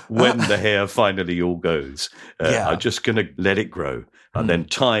 though, when the hair finally all goes. I'm just going to let it grow and then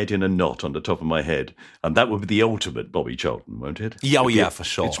tie it in a knot on the top of my head. And that will be the ultimate Bobby Charlton, won't it? Yeah, for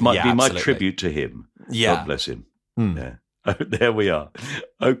sure. It might be my tribute to him. Yeah. God bless him. Yeah. There we are.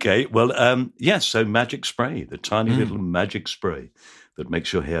 Okay, well, so magic spray, the tiny little magic spray that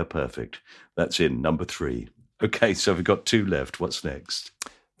makes your hair perfect. That's in number 3. Okay, so we've got 2 left. What's next?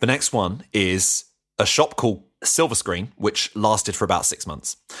 The next one is a shop called Silver Screen, which lasted for about 6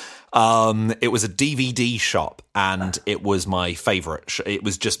 months. It was a DVD shop, and it was my favourite. It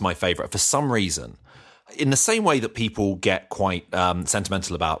was just my favourite. For some reason, in the same way that people get quite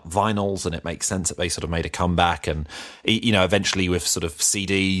sentimental about vinyls, and it makes sense that they sort of made a comeback, and eventually with sort of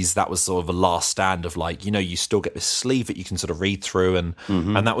CDs, that was sort of a last stand of you still get this sleeve that you can sort of read through, and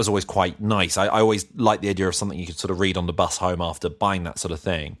that was always quite nice. I always liked the idea of something you could sort of read on the bus home after buying that sort of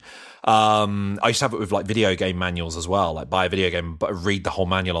thing. I used to have it with video game manuals as well, buy a video game but read the whole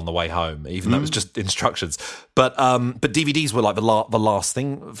manual on the way home, even though it was just instructions. But DVDs were the last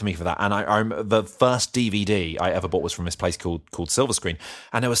thing for me for that. And I remember the first DVD I ever bought was from this place called Silver Screen,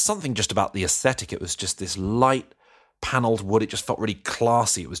 and there was something just about the aesthetic. It was just this light panelled wood. It just felt really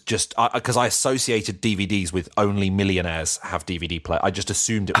classy. It was just because I associated DVDs with only millionaires have DVD player. I just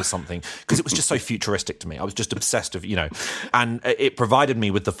assumed it was something because it was just so futuristic to me. I was just obsessed with and it provided me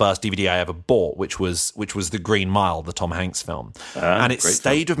with the first DVD I ever bought, which was The Green Mile, the Tom Hanks film, and it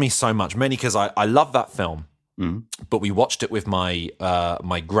stayed with me so much, mainly because I love that film. But we watched it with my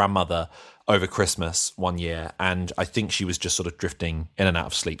grandmother over Christmas one year, and I think she was just sort of drifting in and out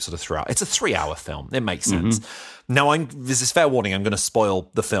of sleep sort of throughout. It's a 3-hour film. It makes sense. Now, this is fair warning, I'm going to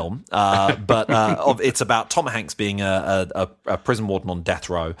spoil the film, but it's about Tom Hanks being a prison warden on death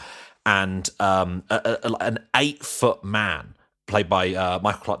row, and an 8-foot man played by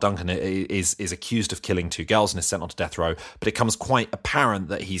Michael Clarke Duncan, is accused of killing 2 girls and is sent onto death row. But it becomes quite apparent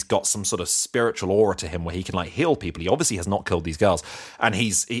that he's got some sort of spiritual aura to him where he can heal people. He obviously has not killed these girls, and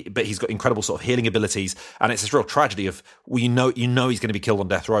but he's got incredible sort of healing abilities. And it's this real tragedy of he's going to be killed on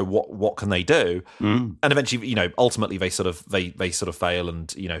death row. What can they do? And eventually, ultimately they sort of fail,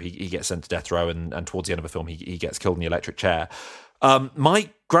 and he gets sent to death row, and towards the end of the film he gets killed in the electric chair. My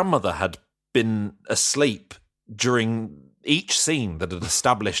grandmother had been asleep during each scene that had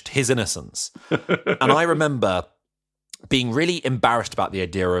established his innocence. And I remember being really embarrassed about the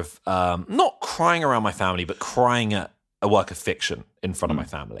idea of not crying around my family, but crying at a work of fiction in front of my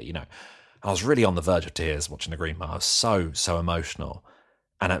family. I was really on the verge of tears watching The Green Mile. I was so emotional.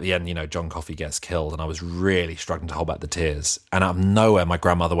 And at the end, John Coffey gets killed, and I was really struggling to hold back the tears. And out of nowhere, my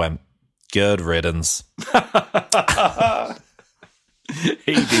grandmother went, "Good riddance."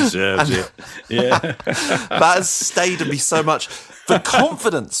 He deserves it. Yeah. That has stayed with me so much. The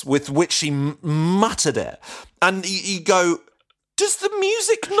confidence with which she muttered it. And you go, does the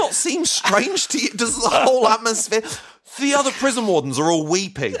music not seem strange to you? Does the whole atmosphere... The other prison wardens are all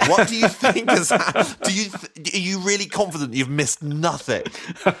weeping. What do you think has happened? Are you really confident you've missed nothing?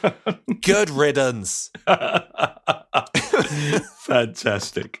 Good riddance.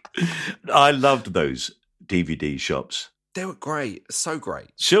 Fantastic. I loved those DVD shops. They were great. So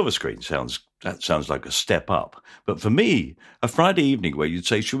great. Silver Screen sounds like a step up. But for me, a Friday evening where you'd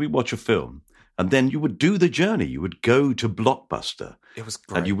say, should we watch a film? And then you would do the journey. You would go to Blockbuster. It was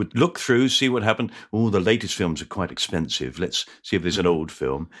great. And you would look through, see what happened. Oh, the latest films are quite expensive. Let's see if there's an old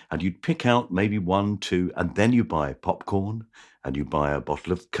film. And you'd pick out maybe 1, 2, and then you buy popcorn and you buy a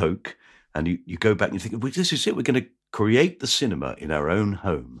bottle of Coke. And you go back and you think, well, this is it. We're going to create the cinema in our own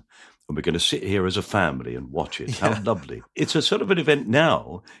home. And we're going to sit here as a family and watch it. Yeah. How lovely. It's a sort of an event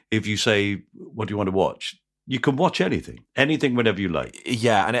now. If you say, what do you want to watch? You can watch anything whenever you like.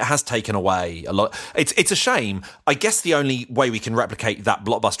 Yeah, and it has taken away a lot. It's a shame. I guess the only way we can replicate that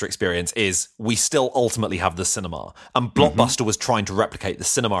Blockbuster experience is we still ultimately have the cinema. And Blockbuster was trying to replicate the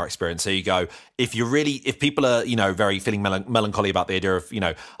cinema experience. So you go, if people are, very feeling melancholy about the idea of,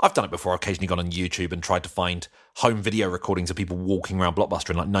 I've done it before, occasionally gone on YouTube and tried to find home video recordings of people walking around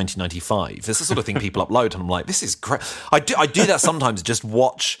Blockbuster in like 1995. It's the sort of thing people upload, and I'm like, this is great. I do that sometimes, just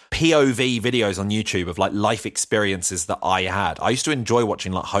watch POV videos on YouTube of like life experiences that I had. I used to enjoy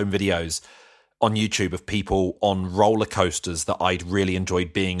watching like home videos on YouTube of people on roller coasters that I'd really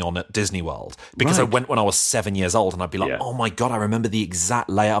enjoyed being on at Disney World, because I went when I was 7 years old, and I'd be like, oh my God, I remember the exact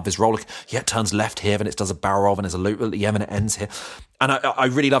layout of this roller. Yeah, it turns left here, and it does a barrel roll, and there's a loop at the end, and it ends here. And I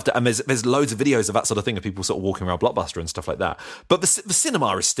really loved it. And there's loads of videos of that sort of thing, of people sort of walking around Blockbuster and stuff like that. But the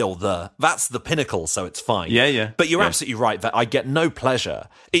cinema is still that's the pinnacle, so it's fine. Yeah. But you're absolutely right that I get no pleasure.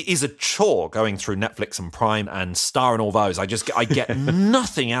 It is a chore going through Netflix and Prime and Star and all those. I get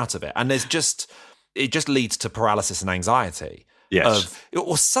nothing out of it. And it just leads to paralysis and anxiety. Yes.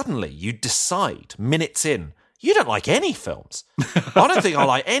 Or suddenly you decide minutes in, you don't like any films. I don't think I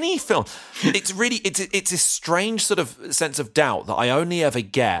like any film. It's really, it's a strange sort of sense of doubt that I only ever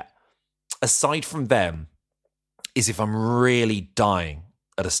get, aside from them, is if I'm really dying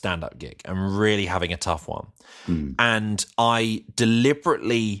at a stand-up gig and really having a tough one. And I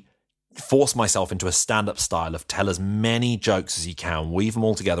deliberately force myself into a stand-up style of tell as many jokes as you can, weave them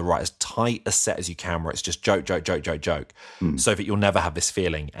all together, write as tight a set as you can, where it's just joke, so that you'll never have this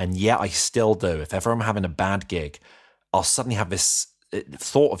feeling. And yet I still do. If ever I'm having a bad gig, I'll suddenly have this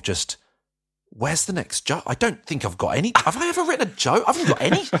thought of just, where's the next joke? I don't think I've got any. Have I ever written a joke? I haven't got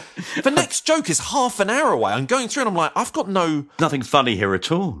any. The next joke is half an hour away. I'm going through and I'm like, I've got nothing funny here at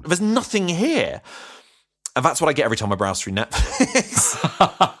all. There's nothing here. And that's what I get every time I browse through Netflix.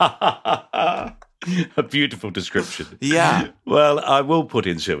 A beautiful description. Yeah. Well, I will put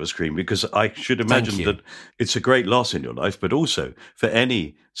in Silver Screen, because I should imagine that it's a great loss in your life, but also for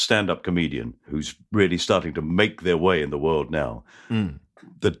any stand-up comedian who's really starting to make their way in the world now,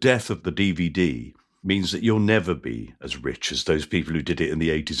 the death of the DVD means that you'll never be as rich as those people who did it in the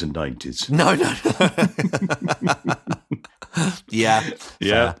 80s and 90s. No. Yeah.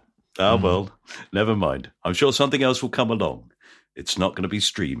 Yeah. Oh, well, never mind. I'm sure something else will come along. It's not going to be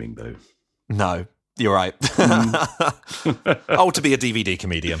streaming, though. No, you're right. To be a DVD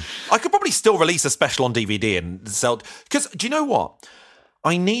comedian. I could probably still release a special on DVD and sell... Because, do you know what?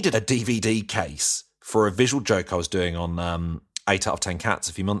 I needed a DVD case for a visual joke I was doing on 8 out of 10 Cats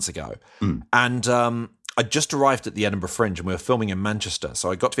a few months ago. And I just arrived at the Edinburgh Fringe, and we were filming in Manchester.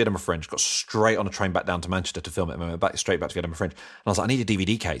 So I got to the Edinburgh Fringe, got straight on a train back down to Manchester to film it, and went straight back to the Edinburgh Fringe. And I was like, I need a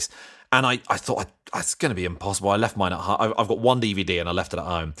DVD case. And I thought, it's going to be impossible. I left mine at home. I've got one DVD and I left it at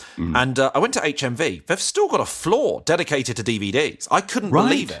home. And I went to HMV. They've still got a floor dedicated to DVDs. I couldn't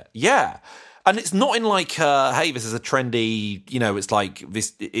believe it. Yeah. And it's not in like, hey, this is a trendy, it's like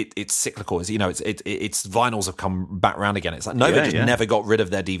this. It's cyclical. It's vinyls have come back round again. It's like they never got rid of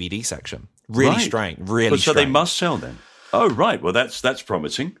their DVD section. Really strange. Really strange. So they must sell then. Oh, right. Well, that's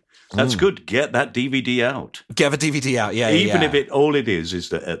promising. That's good. Get that DVD out. Get the DVD out. Yeah. Even if all it is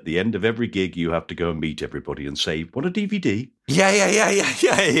that at the end of every gig you have to go and meet everybody and say, "Want a DVD?"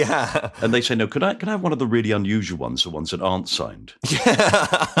 Yeah. And they say, "No. Can I have one of the really unusual ones, the ones that aren't signed?"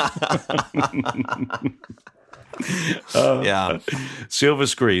 Yeah. Silver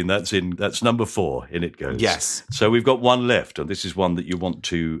Screen, that's number 4, in it goes. Yes. So we've got one left, and this is one that you want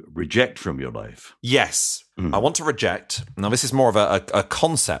to reject from your life. Yes. I want to reject. Now, this is more of a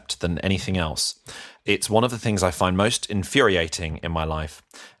concept than anything else. It's one of the things I find most infuriating in my life,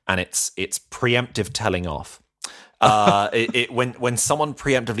 and it's preemptive telling off. When someone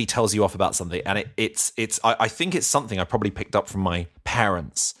preemptively tells you off about something, and I think it's something I probably picked up from my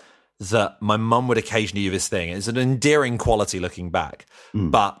parents, that my mum would occasionally do this thing. It's an endearing quality looking back.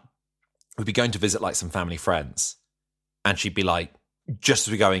 But we'd be going to visit like some family friends, and she'd be like, just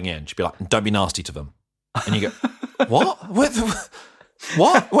as we're going in, she'd be like, "Don't be nasty to them." And you go, "What?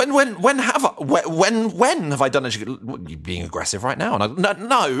 What? When have I done it?" She goes, "You're being aggressive right now." And I go,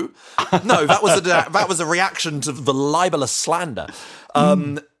 no, that was a reaction to the libelous slander.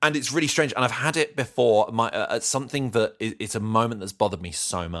 And it's really strange. And I've had it before. Something that it's a moment that's bothered me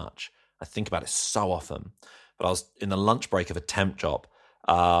so much. I think about it so often. But I was in the lunch break of a temp job.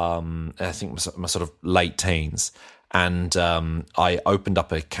 I think my sort of late teens. And I opened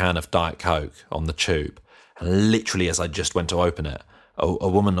up a can of Diet Coke on the tube. And literally as I just went to open it, a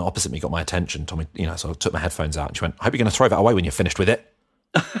woman opposite me got my attention, told me, so I took my headphones out and she went, "I hope you're going to throw that away when you're finished with it."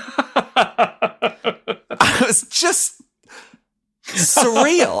 It was just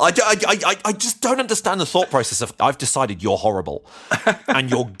surreal. I just don't understand the thought process of, I've decided you're horrible and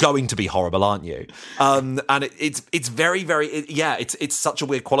you're going to be horrible, aren't you? And it's very, very, it's such a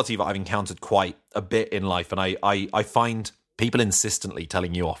weird quality that I've encountered quite a bit in life. And I find people insistently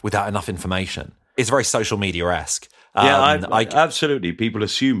telling you off without enough information. It's very social media-esque. Absolutely. People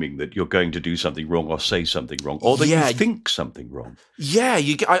assuming that you're going to do something wrong or say something wrong, or that you think something wrong. Yeah,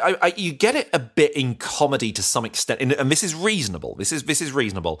 you get it a bit in comedy to some extent, and this is reasonable. This is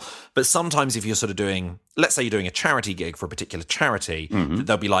reasonable. But sometimes if you're sort of doing, let's say you're doing a charity gig for a particular charity,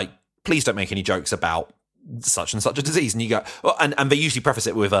 they'll be like, please don't make any jokes about such and such a disease. And you go, and they usually preface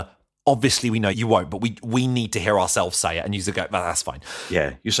it with obviously we know you won't, but we need to hear ourselves say it. And you go, well, that's fine.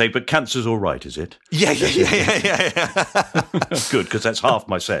 Yeah, you say, but cancer's all right, is it? Yeah. Good, because that's half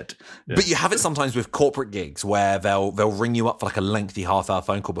my set. Yeah. But you have it sometimes with corporate gigs where they'll ring you up for like a lengthy half-hour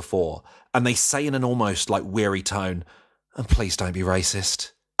phone call before, and they say in an almost like weary tone, and please don't be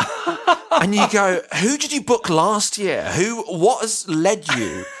racist. And you go, who did you book last year? What has led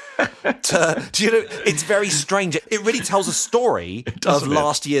you it's very strange. It really tells a story of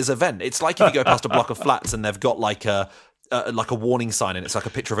last year's event. It's like if you go past a block of flats and they've got like a warning sign, and it's like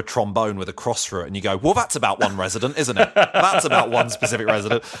a picture of a trombone with a cross through it, and you go, well, that's about one resident, isn't it? That's about one specific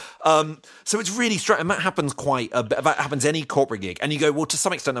resident. So it's really strange, and that happens that happens any corporate gig, and you go, well, to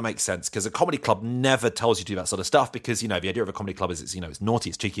some extent that makes sense, because a comedy club never tells you to do that sort of stuff, because, the idea of a comedy club is it's naughty,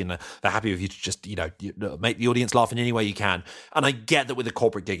 it's cheeky, and they're happy with you to just, make the audience laugh in any way you can. And I get that with a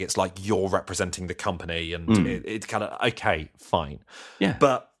corporate gig, it's like you're representing the company, and it's kind of, okay, fine. Yeah.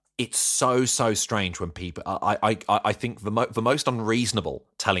 But it's so strange when people. I think the most unreasonable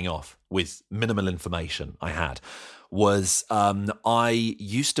telling off with minimal information I had was I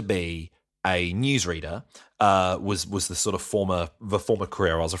used to be a newsreader. Was the sort of former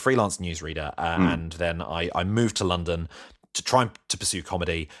career. I was a freelance newsreader, and then I moved to London to try to pursue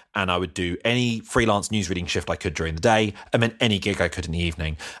comedy, and I would do any freelance newsreading shift I could during the day, and then any gig I could in the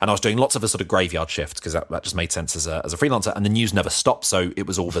evening. And I was doing lots of the sort of graveyard shifts because that just made sense as a freelancer, and the news never stopped, so it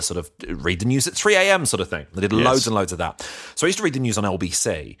was all the sort of read the news at 3 a.m. sort of thing. I did loads and loads of that. So I used to read the news on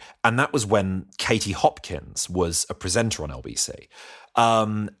LBC, and that was when Katie Hopkins was a presenter on LBC.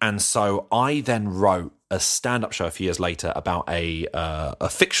 And so I then wrote a stand-up show a few years later about a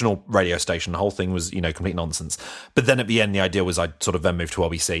fictional radio station. The whole thing was, complete nonsense. But then at the end, the idea was I'd sort of then moved to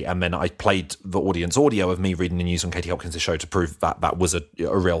LBC, and then I played the audience audio of me reading the news on Katie Hopkins' show to prove that was a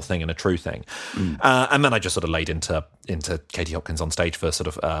real thing and a true thing. And then I just sort of laid into Katie Hopkins on stage for sort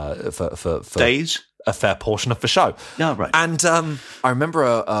of for days. A fair portion of the show. Yeah, right. And I remember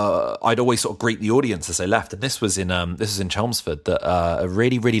I'd always sort of greet the audience as they left, and this was in Chelmsford, a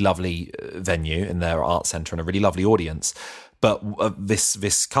really, really lovely venue in their art centre and a really lovely audience. But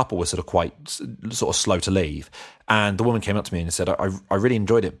this couple was sort of quite sort of slow to leave, and the woman came up to me and said, "I really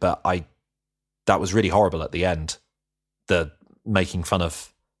enjoyed it, but that was really horrible at the end, the making fun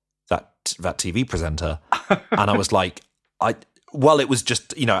of that TV presenter." And I was like, Well, it was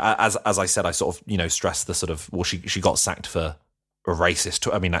just, as I said, I sort of, stressed the sort of, well, she got sacked for a racist.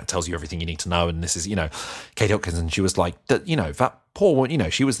 I mean, that tells you everything you need to know. And this is, Katie Hopkins, and she was like, that poor woman,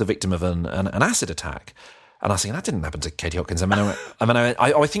 she was the victim of an acid attack. And I was thinking, that didn't happen to Katie Hopkins. And then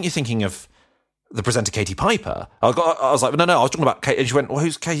I think you're thinking of the presenter Katie Piper. I was like, no, I was talking about Katie. And she went, well,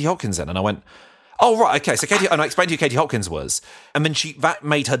 who's Katie Hopkins then? And I went, oh, right, okay. So Katie, and I explained to you who Katie Hopkins was. And then that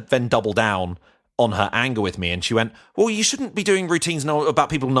made her then double down on her anger with me, and she went, well, you shouldn't be doing routines about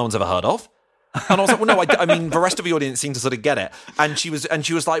people no one's ever heard of. And I was like, well, no, I mean, the rest of the audience seemed to sort of get it. And she was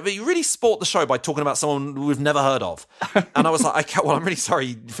like, but you really sport the show by talking about someone we've never heard of. And I was like, okay, well, I'm really sorry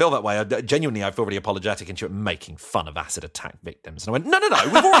you feel that way. Genuinely, I feel really apologetic. And she went, making fun of acid attack victims. And I went, no,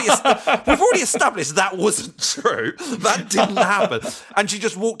 we've already established that wasn't true. That didn't happen. And she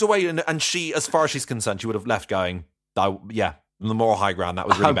just walked away, and she, as far as she's concerned, she would have left going, yeah, the moral high ground. That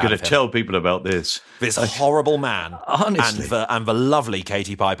was really bad. I'm going to tell people about this horrible man, honestly, and the lovely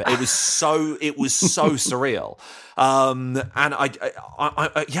Katie Piper. It was so surreal. And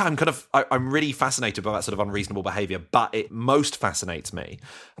I'm really fascinated by that sort of unreasonable behaviour. But it most fascinates me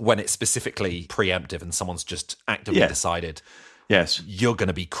when it's specifically preemptive and someone's just actively decided, yes, you're going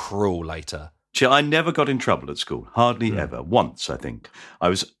to be cruel later. I never got in trouble at school, hardly ever. Once, I think, I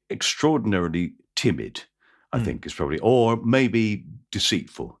was extraordinarily timid. I think is probably, or maybe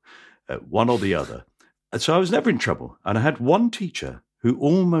deceitful, one or the other. And so I was never in trouble. And I had one teacher who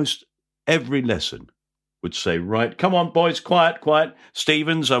almost every lesson would say, right, come on, boys, quiet.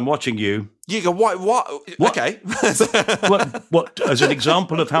 Stevens, I'm watching you. You go, what? Okay. what, as an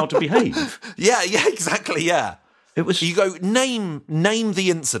example of how to behave? Yeah, exactly, yeah. It was. You go, name the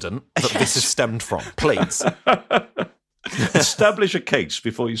incident that this is stemmed from, please. Establish a case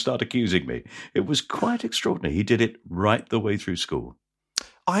before you start accusing me. It was quite extraordinary. He did it right the way through school.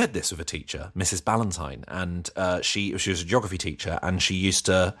 I had this with a teacher, Mrs. Ballantyne, and she was a geography teacher, and she used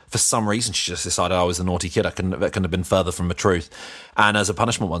to, for some reason, she just decided I was a naughty kid. That couldn't have been further from the truth. And as a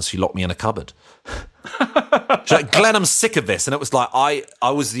punishment once, she locked me in a cupboard. She's like, Glenn, I'm sick of this. And it was like,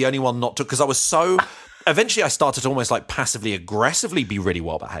 I was the only one not to, because I was so... Eventually, I started to almost like passively aggressively be really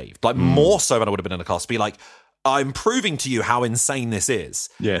well behaved, like more so than I would have been in a class. Be like, I'm proving to you how insane this is.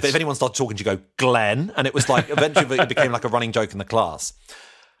 Yes. But if anyone started talking, you go, Glenn, and it was like eventually it became like a running joke in the class.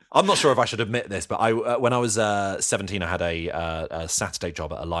 I'm not sure if I should admit this, but when I was 17, I had a Saturday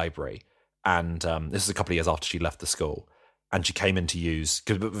job at a library, and this was a couple of years after she left the school. And she came in to use,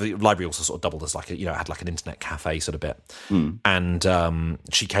 because the library also sort of doubled as like it had like an internet cafe sort of bit. And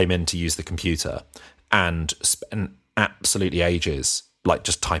she came in to use the computer and spent absolutely ages, like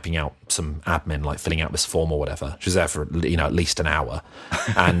just typing out some admin, like filling out this form or whatever. She was there for at least an hour.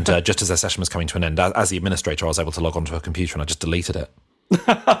 And just as her session was coming to an end, as the administrator, I was able to log onto her computer and I just deleted it.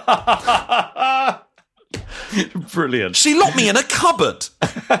 Brilliant. She locked me in a cupboard.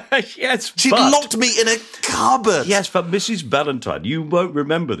 Yes, she locked me in a cupboard. Yes, but Mrs. Ballantyne, you won't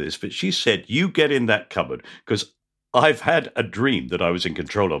remember this, but she said, you get in that cupboard because I've had a dream that I was in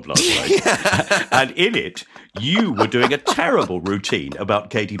control of last night. And in it, you were doing a terrible routine about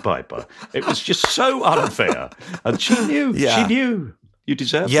Katie Piper. It was just so unfair. And she knew. Yeah. She knew. You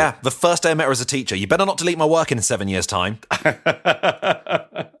deserved it. Yeah, the first day I met her as a teacher. You better not delete my work in 7 years' time.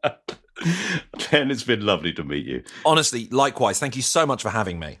 Ken, it's been lovely to meet you. Honestly, likewise. Thank you so much for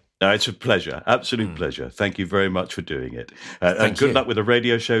having me. No, it's a pleasure. Absolute pleasure. Thank you very much for doing it. And good luck with the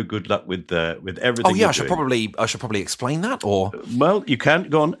radio show. Good luck with everything. Oh yeah, I should probably explain that. Or well, you can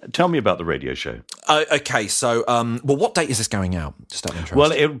go on. Tell me about the radio show. Okay, so what date is this going out? Just out of interest.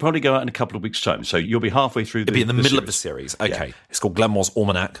 Well, it'll probably go out in a couple of weeks' time. So you'll be halfway through. It'll be in the middle of the series. Okay, yeah. It's called Glenmore's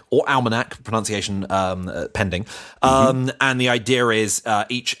Almanac or Almanac, pronunciation pending. And the idea is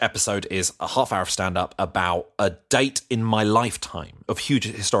each episode is a half hour of stand up about a date in my lifetime of huge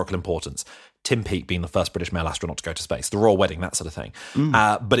historical importance. Tim Peake being the first British male astronaut to go to space, the royal wedding, that sort of thing.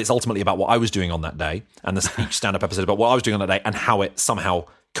 But it's ultimately about what I was doing on that day, and each stand-up episode about what I was doing on that day and how it somehow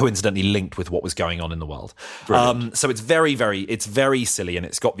coincidentally linked with what was going on in the world. So it's very, it's very silly, and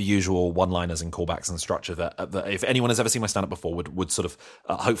it's got the usual one-liners and callbacks and structure that if anyone has ever seen my stand-up before would sort of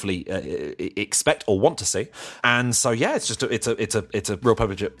hopefully expect or want to see. And so yeah, it's just it's a real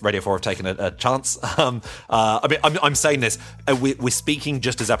privilege at Radio 4 of taking a chance. I mean, I'm saying this, we're speaking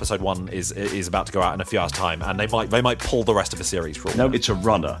just as episode 1 is about to go out in a few hours' time, and they might pull the rest of the series for all. No, it's a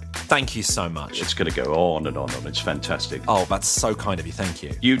runner. Thank you so much. It's going to go on and on and on. It's fantastic. Oh, that's so kind of you. Thank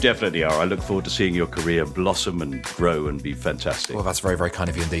you. You definitely are. I look forward to seeing your career blossom and grow and be fantastic. Well, that's very, very kind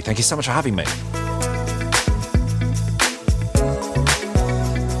of you indeed. Thank you so much for having me.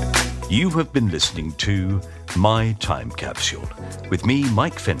 You have been listening to My Time Capsule with me,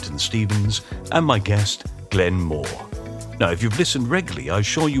 Mike Fenton Stevens, and my guest, Glenn Moore. Now, if you've listened regularly, I'm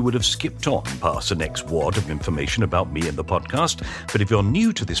sure you would have skipped on past the next word of information about me and the podcast. But if you're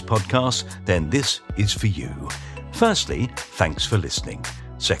new to this podcast, then this is for you. Firstly, thanks for listening.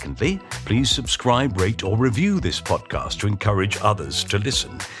 Secondly, please subscribe, rate, or review this podcast to encourage others to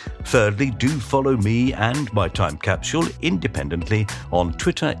listen. Thirdly, do follow me and My Time Capsule independently on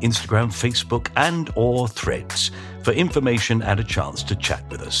Twitter, Instagram, Facebook, and or Threads for information and a chance to chat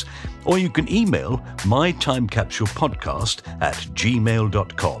with us. Or you can email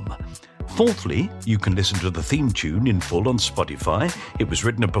mytimecapsulepodcast@gmail.com. Fourthly, you can listen to the theme tune in full on Spotify. It was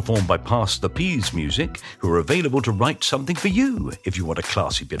written and performed by Pass the Peas Music, who are available to write something for you if you want a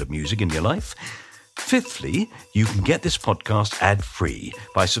classy bit of music in your life. Fifthly, you can get this podcast ad-free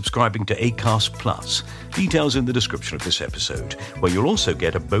by subscribing to Acast Plus. Details in the description of this episode, where you'll also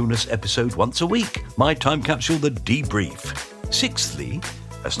get a bonus episode once a week, My Time Capsule, The Debrief. Sixthly,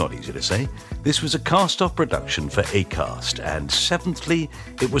 that's not easy to say, this was a cast-off production for Acast. And seventhly,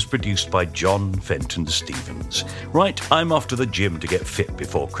 it was produced by John Fenton Stevens. Right, I'm off to the gym to get fit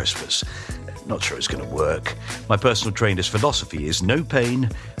before Christmas. Not sure it's going to work. My personal trainer's philosophy is no pain,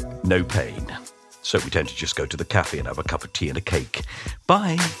 no pain. So we tend to just go to the cafe and have a cup of tea and a cake.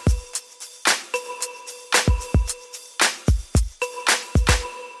 Bye.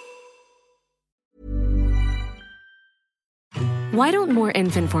 Why don't more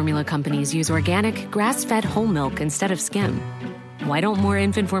infant formula companies use organic, grass-fed whole milk instead of skim? Why don't more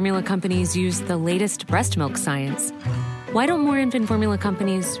infant formula companies use the latest breast milk science? Why don't more infant formula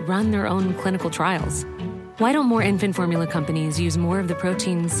companies run their own clinical trials? Why don't more infant formula companies use more of the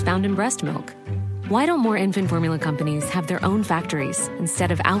proteins found in breast milk? Why don't more infant formula companies have their own factories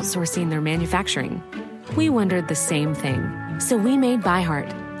instead of outsourcing their manufacturing? We wondered the same thing. So we made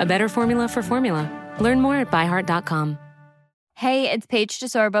ByHeart, a better formula for formula. Learn more at byheart.com. Hey, it's Paige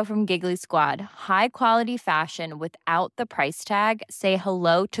DeSorbo from Giggly Squad. High quality fashion without the price tag. Say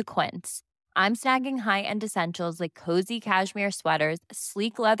hello to Quince. I'm snagging high-end essentials like cozy cashmere sweaters,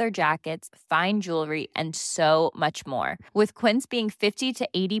 sleek leather jackets, fine jewelry, and so much more. With Quince being 50 to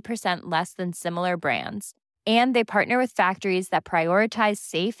 80% less than similar brands. And they partner with factories that prioritize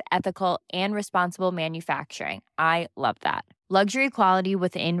safe, ethical, and responsible manufacturing. I love that. Luxury quality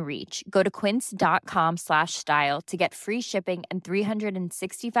within reach. Go to quince.com/style to get free shipping and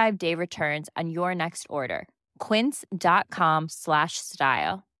 365-day returns on your next order.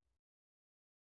 Quince.com/style.